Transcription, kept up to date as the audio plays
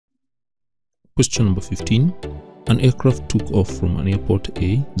Question number 15. An aircraft took off from an airport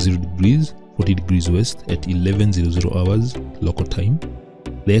A, 0 degrees, 40 degrees west at 11:00 hours local time.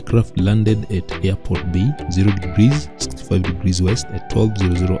 The aircraft landed at airport B, 0 degrees, 65 degrees west at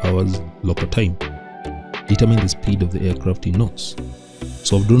 12:00 hours local time. Determine the speed of the aircraft in knots.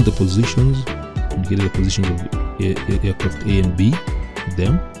 So I've drawn the positions, indicated the positions of aircraft A and B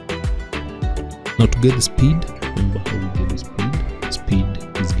there. Now to get the speed, remember how we get the speed. Speed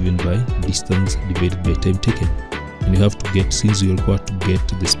is given by distance divided by time taken. And you have to get, since you're required to get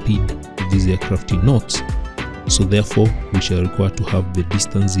the speed of this aircraft in knots, so therefore we shall require to have the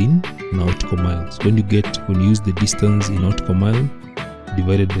distance in nautical miles. When you use the distance in nautical mile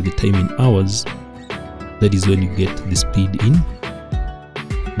divided by the time in hours, that is when you get the speed in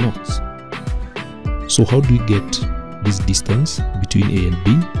knots. So how do we get this distance between A and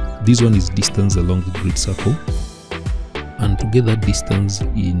B? This one is distance along the grid circle, and to get that distance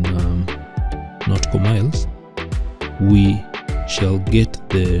in nautical miles, we shall get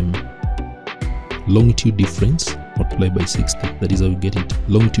the longitude difference multiplied by 60. That is how we get it.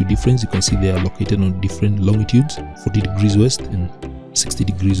 Longitude difference, you can see they are located on different longitudes, 40 degrees west and 60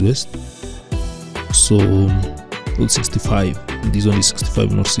 degrees west. So 65, this one is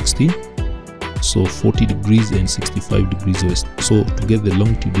 65, not 60. So 40 degrees and 65 degrees west. So to get the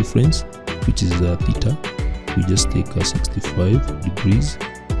longitude difference, which is theta, we just take 65 degrees,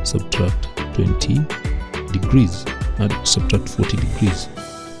 subtract 20 degrees, and subtract 40 degrees.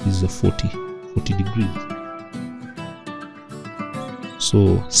 This is 40 degrees.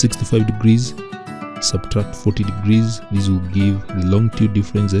 So 65 degrees subtract 40 degrees, this will give the longitude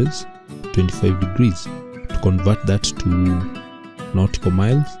difference as 25 degrees. To convert that to nautical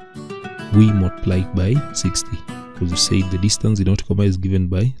miles, we multiply it by 60, because we say the distance in nautical miles is given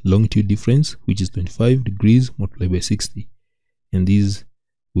by longitude difference, which is 25 degrees multiplied by 60, and this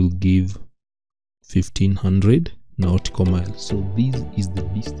will give 1500 nautical miles. So this is the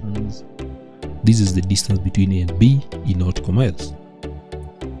distance. This is the distance between A and B in nautical miles.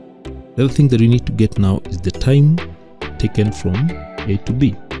 The other thing that we need to get now is the time taken from A to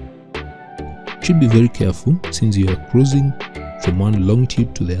B. You should be very careful since you are crossing from one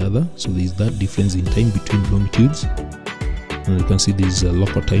longitude to the other, so there is that difference in time between longitudes, and you can see this is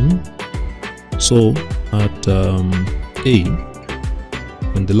local time. So at A,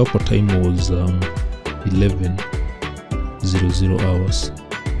 when the local time was 11:00 hours,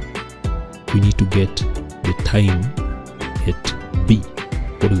 we need to get the time at B.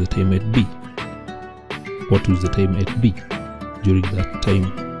 What is the time at B? What was the time at B during that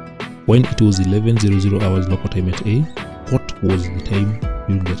time? When it was 11:00 hours local time at A, what was the time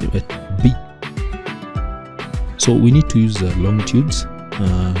during that time at B? So we need to use longitudes.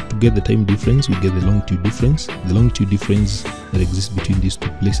 To get the time difference, we get the longitude difference. The longitude difference that exists between these two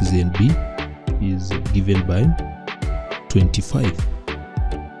places A and B is given by 25.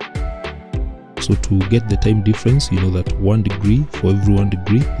 So to get the time difference, you know that 1 degree, for every 1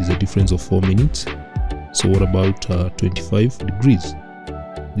 degree is a difference of 4 minutes. So what about 25 degrees?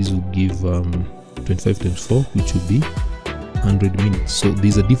 This will give 25 times 4, which will be 100 minutes. So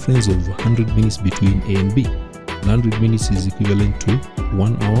there's a difference of 100 minutes between A and B. 100 minutes is equivalent to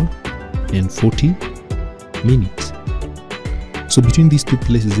 1 hour and 40 minutes. So between these two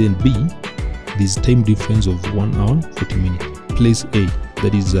places A and B, there's time difference of 1 hour 40 minutes. Place A,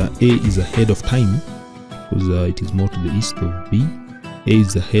 that is A is ahead of time because it is more to the east of B. A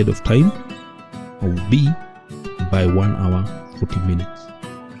is ahead of time of B by 1 hour 40 minutes.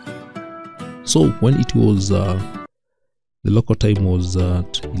 So when it was the local time was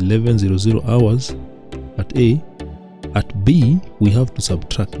at 11:00 hours at A, at B we have to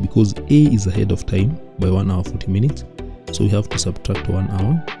subtract, because A is ahead of time by 1 hour 40 minutes, so we have to subtract 1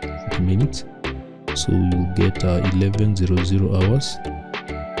 hour 40 minutes. So we will get 11:00 hours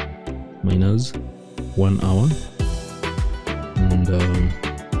minus 1 hour and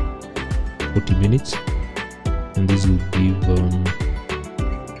 40 minutes, and this will give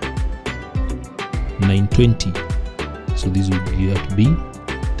 9:20. So this will give at B,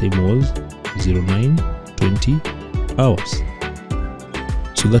 time was 09:20 hours.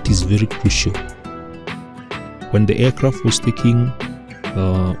 So that is very crucial. When the aircraft was taking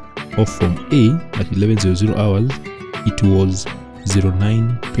off from A at 11:00 hours, it was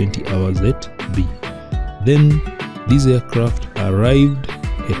 09:20 hours at B. Then this aircraft arrived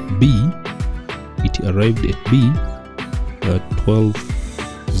at B. It arrived at B at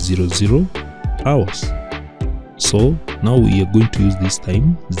 12:00 hours. So now we are going to use this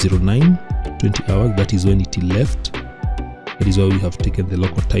time 09:20 hours. That is when it left. That is why we have taken the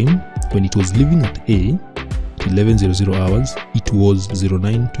local time. When it was leaving at A at 11:00 hours, it was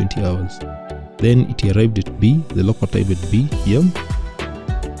 09:20 hours. Then it arrived at B. The local time at B here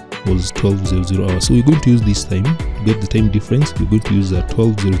was 12:00 hours. So we're going to use this time to get the time difference. We're going to use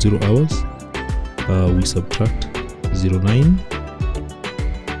 12:00 hours. We subtract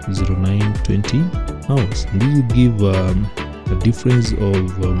 09:20 hours, and this will give a difference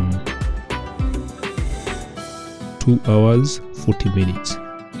of 2 hours 40 minutes.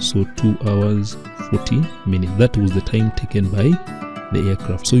 So 2 hours 40 minutes. That was the time taken by the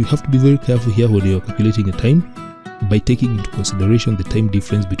aircraft. So you have to be very careful here when you're calculating a time, by taking into consideration the time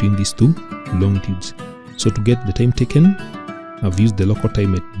difference between these two longitudes. So to get the time taken, I've used the local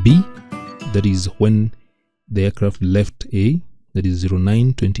time at B, that is when the aircraft left A, that is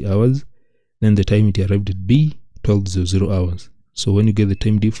 09:20 hours. Then the time it arrived at B, 12:00 hours. So when you get the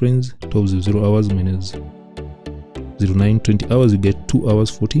time difference, 12:00 hours minus 09:20 hours, you get 2 hours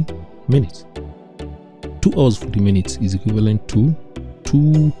 40 minutes. 2 hours 40 minutes is equivalent to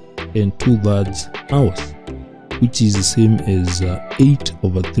 2 2/3 hours, which is the same as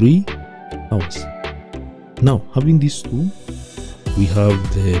 8/3 hours. Now, having these two, we have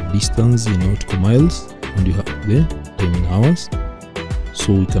the distance in nautical miles and you have the time in hours.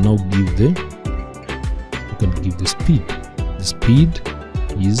 So we can now give the speed. The speed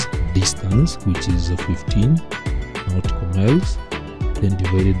is distance, which is 15 nautical miles, then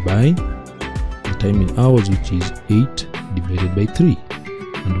divided by the time in hours, which is 8 divided by 3.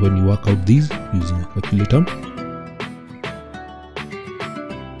 And when you work out these using a calculator,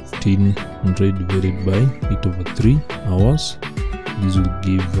 1500 divided by 8/3 hours, this will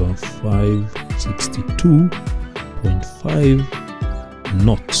give 562.5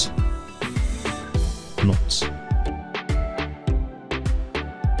 knots.